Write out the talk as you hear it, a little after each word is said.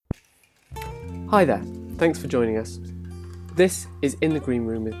Hi there, thanks for joining us. This is In the Green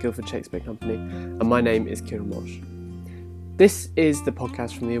Room with Guildford Shakespeare Company, and my name is Kieran Walsh. This is the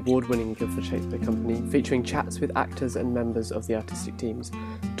podcast from the award-winning Guildford Shakespeare Company, featuring chats with actors and members of the artistic teams,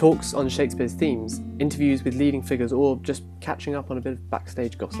 talks on Shakespeare's themes, interviews with leading figures, or just catching up on a bit of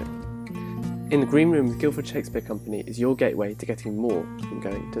backstage gossip. In the Green Room with Guildford Shakespeare Company is your gateway to getting more from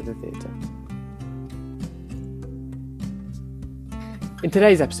going to the theatre. In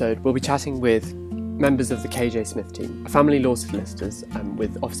today's episode, we'll be chatting with members of the KJSmith team, a family law solicitors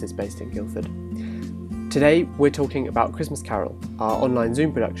with offices based in Guildford. Today, we're talking about Christmas Carol, our online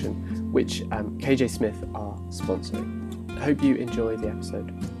Zoom production, which KJSmith are sponsoring. I hope you enjoy the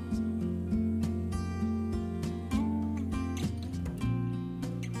episode.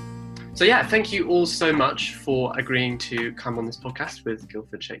 So yeah, thank you all so much for agreeing to come on this podcast with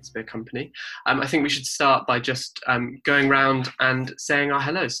Guildford Shakespeare Company. I think we should start by just going round and saying our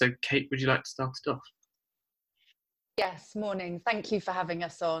hello. So Kate, would you like to start it off? Yes, morning. Thank you for having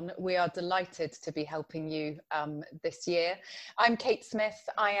us on. We are delighted to be helping you this year. I'm Kate Smith.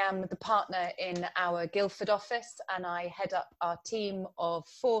 I am the partner in our Guildford office and I head up our team of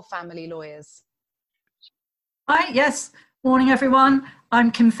 4 family lawyers. Hi, yes. Morning, everyone. I'm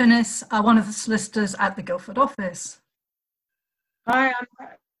Kim Finnis, one of the solicitors at the Guildford office. Hi, I'm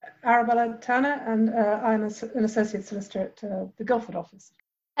Arabella Turner, and I'm an associate solicitor at the Guildford office.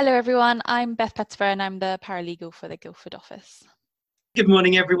 Hello, everyone. I'm Beth Pettifer, and I'm the paralegal for the Guildford office. Good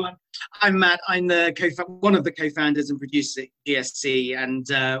morning, everyone. I'm Matt. I'm one of the co-founders and producers at GSC,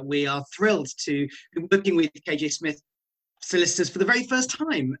 and we are thrilled to be working with KJSmith solicitors for the very first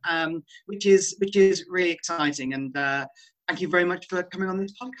time, which is really exciting. And thank you very much for coming on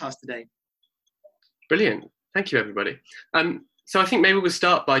this podcast today. Brilliant. Thank you, everybody. So I think maybe we'll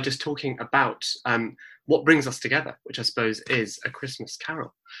start by just talking about what brings us together, which I suppose is A Christmas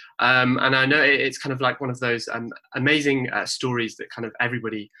Carol. And I know it's kind of like one of those amazing stories that kind of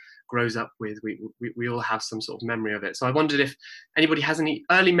everybody grows up with. We all have some sort of memory of it. So I wondered if anybody has any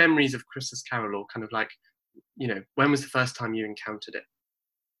early memories of Christmas Carol, or kind of like, you know, when was the first time you encountered it?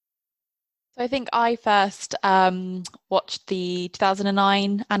 So I think I first watched the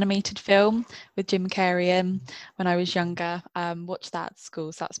 2009 animated film with Jim Carrey in when I was younger. Watched that at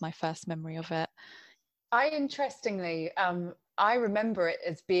school, so that's my first memory of it. Interestingly, I remember it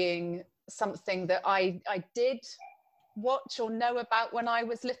as being something that I did watch or know about when I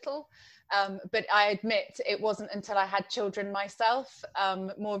was little, but I admit it wasn't until I had children myself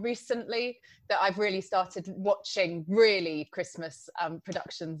more recently that I've really started watching really Christmas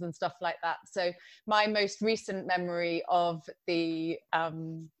productions and stuff like that. So my most recent memory of the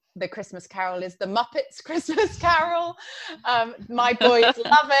Christmas Carol is the Muppets Christmas Carol. My boys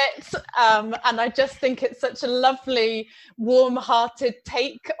love it, and I just think it's such a lovely, warm-hearted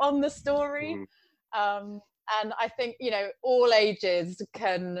take on the story. And I think, you know, all ages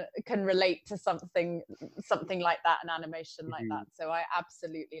can relate to something like that, an animation like that. So I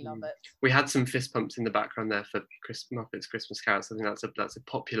absolutely love it. We had some fist pumps in the background there for Muppets Christmas Carol. So I think that's a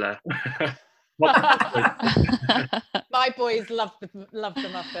popular. My boys love the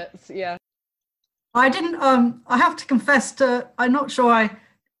Muppets. Yeah. I didn't. I have to confess I'm not sure I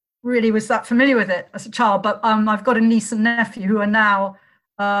really was that familiar with it as a child. But I've got a niece and nephew who are now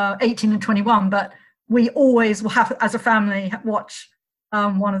 18 and 21. But we always will have, as a family, watch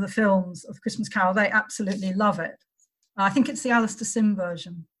one of the films of Christmas Carol. They absolutely love it. I think it's the Alistair Sim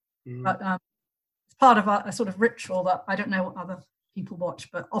version, but it's part of a sort of ritual that I don't know what other people watch,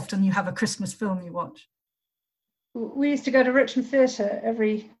 but often you have a Christmas film you watch. We used to go to Richmond Theatre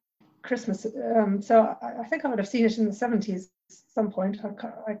every Christmas, so I think I would have seen it in the 70s at some point.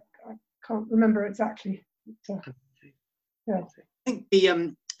 I can't remember exactly. Yeah. I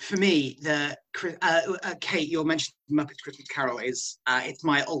think for me, Kate, your mention of Muppets Christmas Carol is it's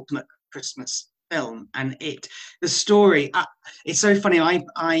my ultimate Christmas film, and the story. It's so funny.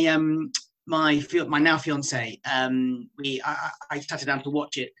 My now fiance, I sat her down to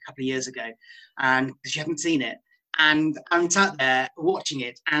watch it a couple of years ago, and she hadn't seen it, and I'm sat there watching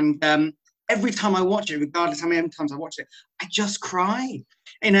it, and every time I watch it, regardless how many times I watch it, I just cry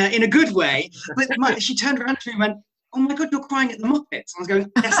in a good way. But she turned around to me and went, "Oh my God, you're crying at the Muppets." I was going,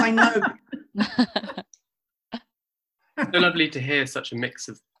 "Yes, I know." So lovely to hear such a mix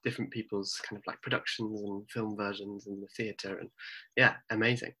of different people's kind of like productions and film versions and the theatre, and yeah,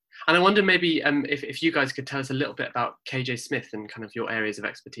 amazing. And I wonder maybe if you guys could tell us a little bit about KJSmith and kind of your areas of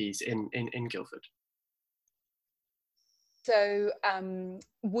expertise in Guildford. So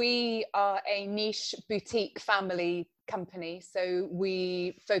we are a niche boutique family company. So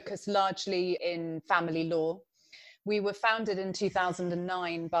we focus largely in family law. We were founded in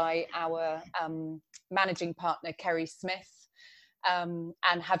 2009 by our managing partner, KJSmith, and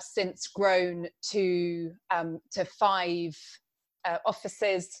have since grown to 5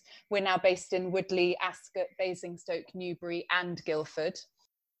 offices. We're now based in Woodley, Ascot, Basingstoke, Newbury and Guildford.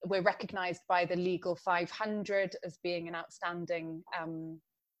 We're recognised by the Legal 500 as being an outstanding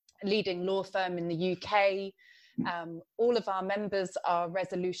leading law firm in the UK. All of our members are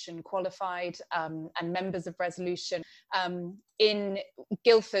Resolution qualified and members of Resolution. In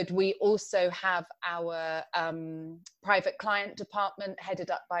Guildford, we also have our private client department headed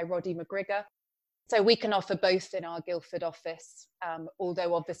up by Roddy McGrigor. So we can offer both in our Guildford office,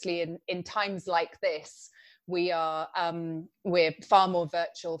 although obviously in times like this, we're far more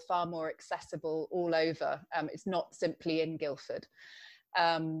virtual, far more accessible all over. It's not simply in Guildford.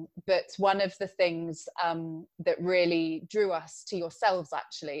 But one of the things that really drew us to yourselves,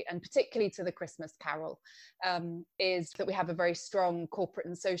 actually, and particularly to the Christmas Carol, is that we have a very strong corporate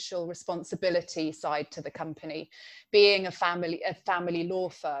and social responsibility side to the company. Being a family law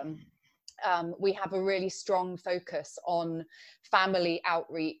firm, we have a really strong focus on family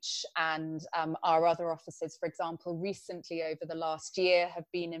outreach, and our other offices, for example, recently over the last year have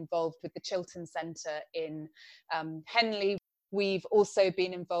been involved with the Chiltern Centre in Henley. We've also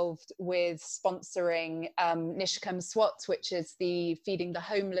been involved with sponsoring Nishcombe SWAT, which is the feeding the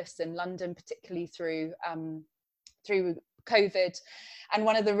homeless in London, particularly through COVID. And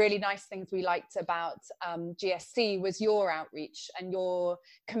one of the really nice things we liked about GSC was your outreach and your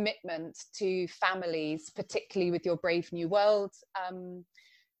commitment to families, particularly with your Brave New World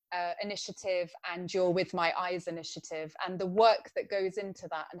initiative and your With My Eyes initiative, and the work that goes into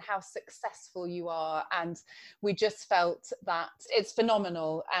that and how successful you are. And we just felt that it's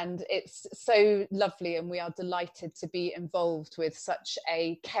phenomenal and it's so lovely, and we are delighted to be involved with such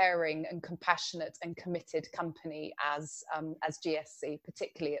a caring and compassionate and committed company as GSC,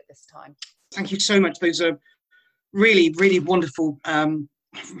 particularly at this time. Thank you so much. Those are really, really wonderful.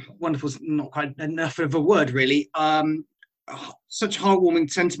 Wonderful is not quite enough of a word, really. Such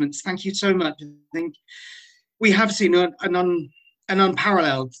heartwarming sentiments. Thank you so much. I think we have seen an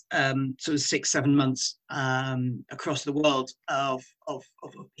unparalleled sort of 6-7 months across the world of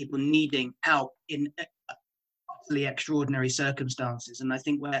people needing help in utterly extraordinary circumstances. And I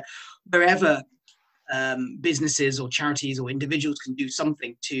think wherever businesses or charities or individuals can do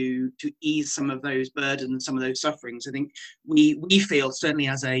something to ease some of those burdens, some of those sufferings, I think we feel, certainly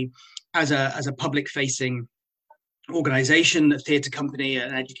as a public facing organisation, a theatre company,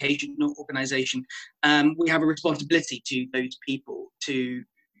 an educational organisation, we have a responsibility to those people to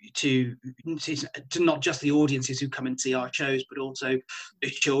not just the audiences who come and see our shows, but also the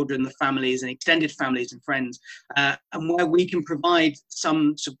children, the families and extended families and friends, and where we can provide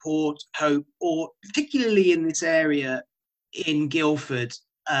some support, hope, or particularly in this area in Guildford,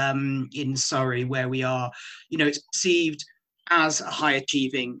 in Surrey, where we are, it's perceived as a high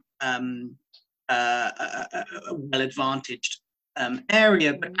achieving, a well-advantaged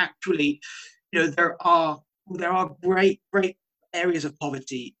area, but actually, there are great areas of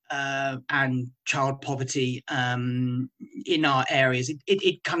poverty and child poverty in our areas.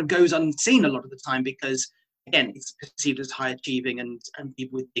 It kind of goes unseen a lot of the time because, again, it's perceived as high achieving and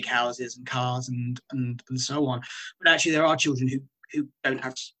people with big houses and cars and so on. But actually, there are children who don't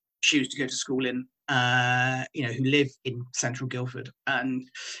have shoes to go to school in, who live in central Guildford. And,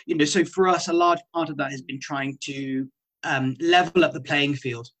 so for us, a large part of that has been trying to level up the playing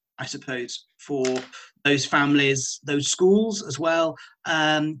field, I suppose, for those families, those schools as well,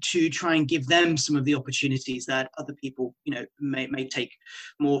 to try and give them some of the opportunities that other people, may take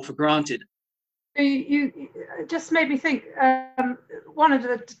more for granted. You just made me think, one of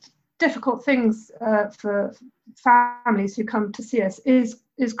the difficult things for families who come to see us is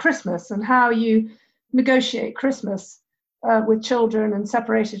Christmas, and how you negotiate Christmas with children and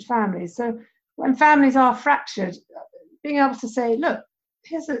separated families. So when families are fractured, being able to say, look,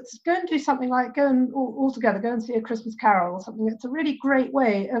 go and do something like all together, go and see A Christmas Carol or something. It's a really great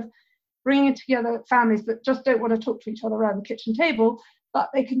way of bringing together families that just don't want to talk to each other around the kitchen table, but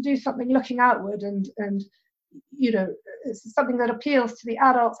they can do something looking outward, and it's something that appeals to the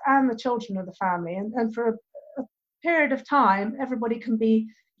adults and the children of the family. And for a period of time, everybody can be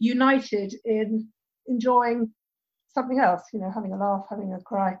united in enjoying something else, having a laugh, having a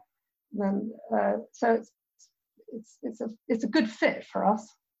cry. And so it's a good fit for us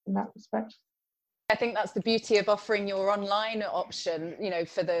in that respect. I think that's the beauty of offering your online option, you know,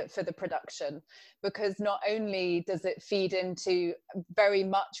 for the production, because not only does it feed into very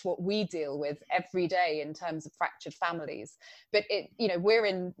much what we deal with every day in terms of fractured families, but it, you know, we're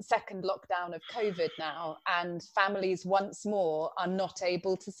in second lockdown of COVID now, and families once more are not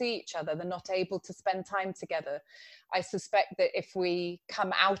able to see each other. They're not able to spend time together. I suspect that if we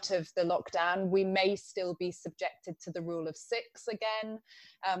come out of the lockdown, we may still be subjected to the rule of 6 again,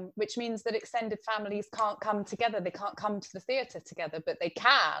 which means that extended families can't come together. They can't come to the theatre together, but they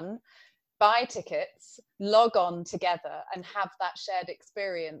can buy tickets, log on together, and have that shared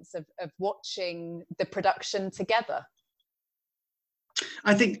experience of watching the production together.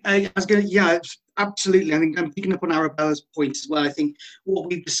 I think yeah, absolutely. I think I'm picking up on Arabella's point as well. I think what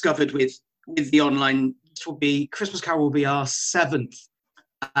we've discovered with the online, Christmas Carol will be our 7th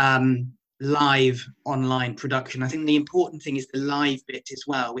live online production. I think the important thing is the live bit as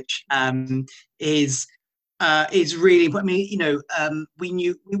well, which is really. I mean, you know,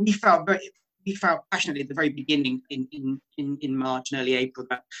 we felt passionately at the very beginning in March and early April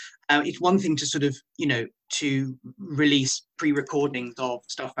that it's one thing to sort of, you know, to release pre-recordings of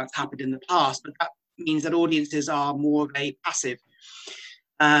stuff that's happened in the past, but that means that audiences are more of a passive.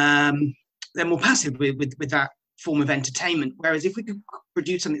 They're more passive with that form of entertainment. Whereas if we could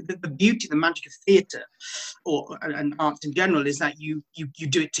produce something, the beauty, the magic of theatre and arts in general is that you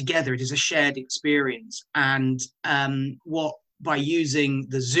do it together. It is a shared experience. And by using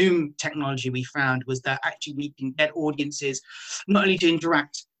the Zoom technology, we found was that actually we can get audiences not only to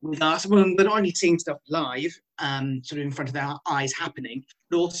interact with us, well, they're not only seeing stuff live, sort of in front of their eyes happening,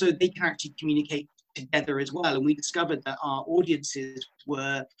 but also they can actually communicate together as well. And we discovered that our audiences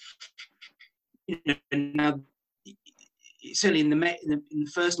were, you know, now certainly in the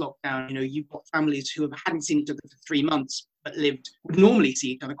first lockdown, you know, you've got families who hadn't seen each other for 3 months, but would normally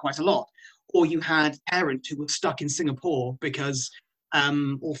see each other quite a lot. Or you had parents who were stuck in Singapore because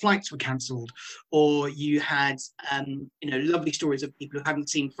all flights were cancelled. Or you had, you know, lovely stories of people who hadn't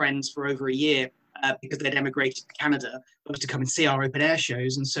seen friends for over a year because they'd emigrated to Canada, but to come and see our open air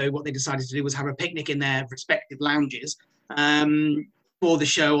shows. And so what they decided to do was have a picnic in their respective lounges for the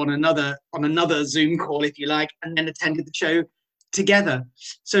show on another Zoom call, if you like, and then attended the show together.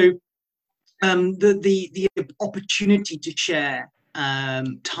 So the opportunity to share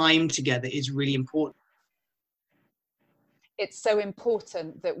time together is really important. It's so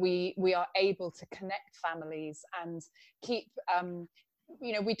important that we are able to connect families and keep,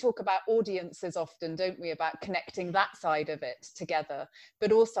 you know, we talk about audiences often, don't we, about connecting that side of it together.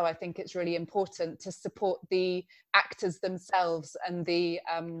 But also I think it's really important to support the actors themselves and the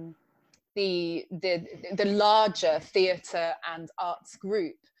larger theatre and arts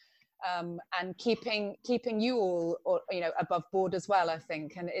group. And keeping you all, you know, above board as well, I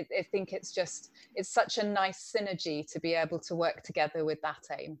think. And I think it's such a nice synergy to be able to work together with that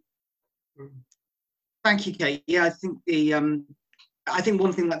aim. Thank you, Kate. Yeah, I think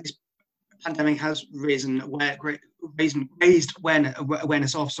one thing that this pandemic has raised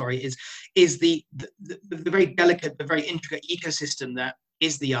awareness of, is the very delicate, the very intricate ecosystem that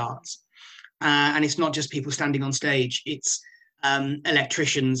is the arts. And it's not just people standing on stage. It's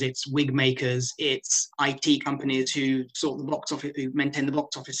electricians, it's wig makers, it's IT companies who sort the box office, who maintain the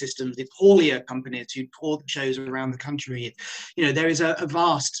box office systems, it's haulier companies who tour the shows around the country. You know, there is a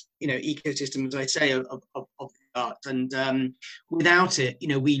vast, you know, ecosystem, as I say, of art, and without it, you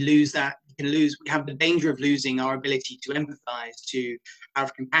know, we have the danger of losing our ability to empathize, to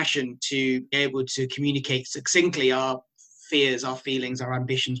have compassion, to be able to communicate succinctly our fears, our feelings, our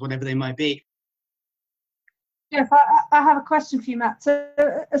ambitions, whatever they might be. Yes, I have a question for you, Matt. So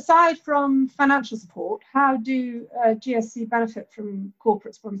aside from financial support, how do GSC benefit from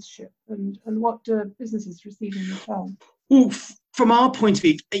corporate sponsorship, and what do businesses receive in return? Well, from our point of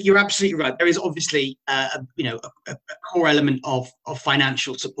view, you're absolutely right. There is obviously a core element of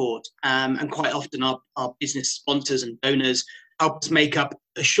financial support, and quite often our business sponsors and donors help us make up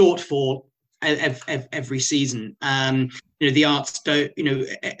a shortfall every season. You know, the arts don't, you know,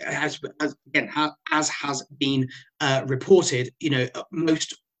 as has been reported, you know,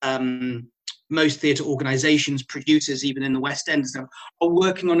 most theatre organisations, producers, even in the West End, are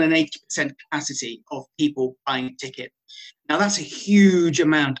working on an 80% capacity of people buying a ticket. Now that's a huge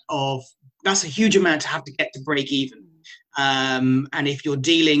amount to have to get to break even. And if you're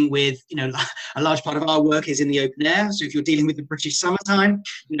dealing with, you know, a large part of our work is in the open air. So if you're dealing with the British summertime,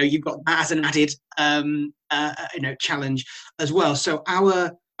 you know, you've got that as an added, you know, challenge as well. So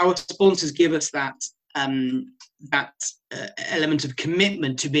our sponsors give us that element of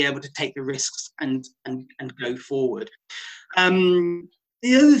commitment to be able to take the risks and go forward.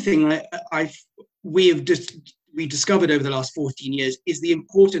 The other thing we discovered over the last 14 years is the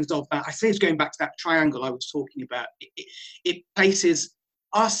importance of that. I say it's going back to that triangle I was talking about. It places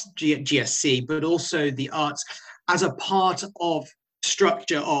us, GSC, but also the arts, as a part of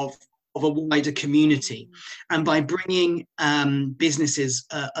structure of a wider community. And by bringing businesses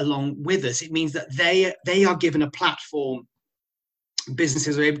along with us, it means that they are given a platform,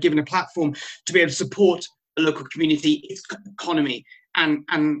 businesses are given a platform to be able to support the local community, its economy, and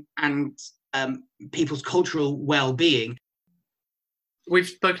people's cultural well-being. We've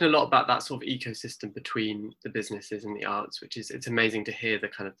spoken a lot about that sort of ecosystem between the businesses and the arts, which is, it's amazing to hear the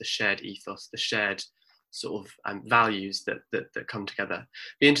kind of the shared ethos, the shared sort of values that come together.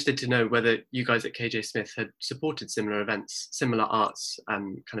 Be interested to know whether you guys at KJSmith had supported similar events, similar arts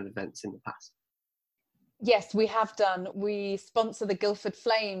kind of events in the past. Yes, we have done. We sponsor the Guildford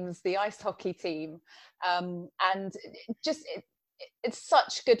Flames, the ice hockey team, and it's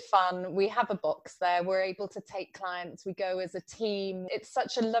such good fun. We have a box there. We're able to take clients. We go as a team. It's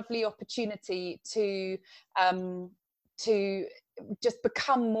such a lovely opportunity to just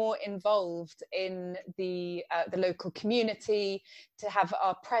become more involved in the local community, to have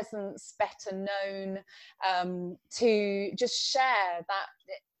our presence better known, to just share that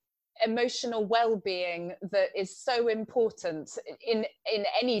emotional well-being that is so important in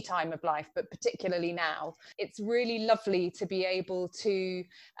any time of life, but particularly now. It's really lovely to be able to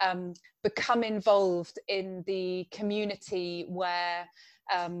become involved in the community where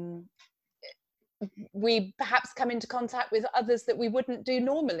we perhaps come into contact with others that we wouldn't do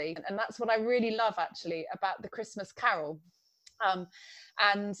normally. And that's what I really love actually about the Christmas Carol.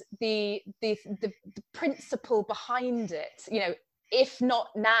 And the principle behind it, you know, if not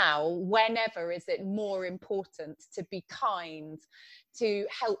now, whenever is it more important to be kind, to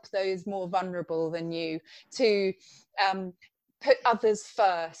help those more vulnerable than you, to put others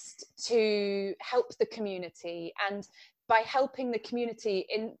first, to help the community, and by helping the community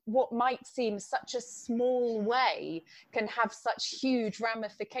in what might seem such a small way can have such huge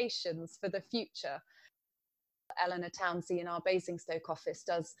ramifications for the future. Eleanor Townsey in our Basingstoke office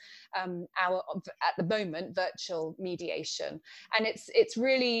does our, at the moment, virtual mediation, and it's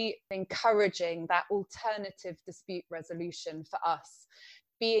really encouraging that alternative dispute resolution for us,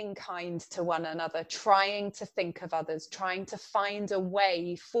 being kind to one another, trying to think of others, trying to find a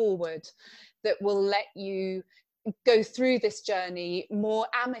way forward that will let you go through this journey more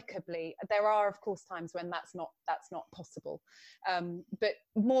amicably. There are, of course, times when that's not possible, but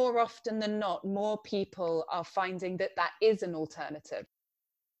more often than not, more people are finding that is an alternative.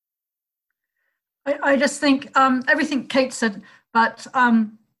 I just think everything Kate said, but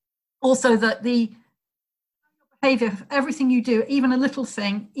also that the behaviour, everything you do, even a little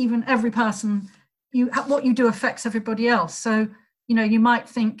thing, even every person, what you do affects everybody else. So, you know, you might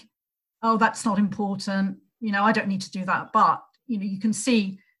think, oh, that's not important, you know, I don't need to do that. But, you know, you can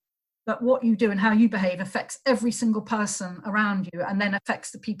see that what you do and how you behave affects every single person around you, and then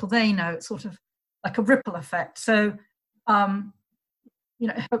affects the people they know. It's sort of like a ripple effect. So, you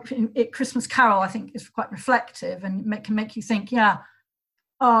know, Christmas Carol, I think, is quite reflective and can make you think, yeah,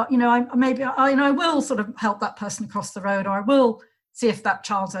 you know, I will sort of help that person across the road, or I will see if that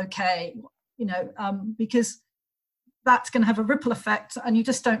child's okay, you know, because that's going to have a ripple effect, and you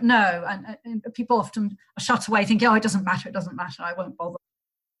just don't know. And people often are shut away thinking, oh, it doesn't matter, I won't bother.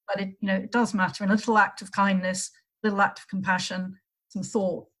 But you know, it does matter. And a little act of kindness, a little act of compassion, some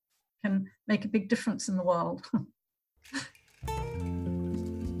thought can make a big difference in the world.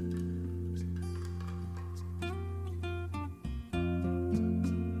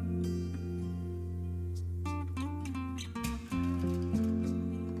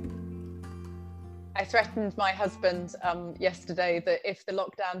 I threatened my husband yesterday that if the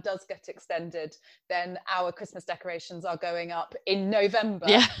lockdown does get extended, then our Christmas decorations are going up in November,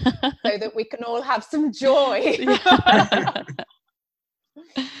 yeah. so that we can all have some joy.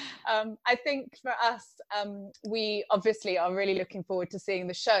 I think for us, we obviously are really looking forward to seeing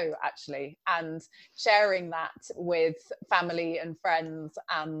the show, actually, and sharing that with family and friends,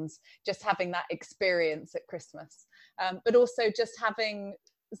 and just having that experience at Christmas, but also just having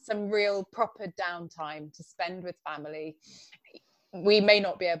some real proper downtime to spend with family. We may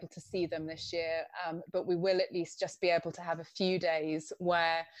not be able to see them this year, but we will at least just be able to have a few days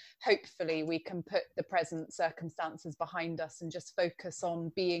where hopefully we can put the present circumstances behind us and just focus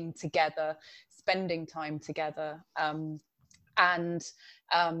on being together, spending time together. And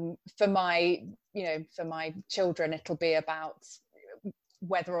for my children, it'll be about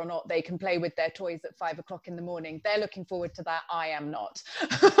whether or not they can play with their toys at 5 o'clock in the morning. They're looking forward to that. I am not.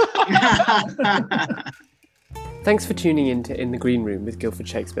 Thanks for tuning in to In the Green Room with Guildford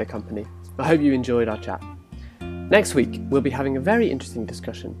Shakespeare Company. I hope you enjoyed our chat. Next week, we'll be having a very interesting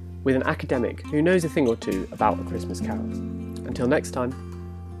discussion with an academic who knows a thing or two about A Christmas Carol. Until next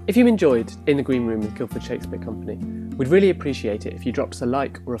time, if you enjoyed In the Green Room with Guildford Shakespeare Company, we'd really appreciate it if you dropped us a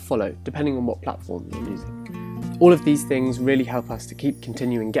like or a follow, depending on what platform you're using. All of these things really help us to keep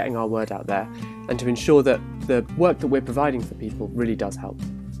continuing getting our word out there and to ensure that the work that we're providing for people really does help.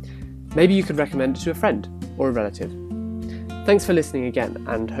 Maybe you could recommend it to a friend or a relative. Thanks for listening again,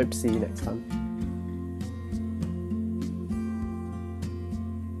 and hope to see you next time.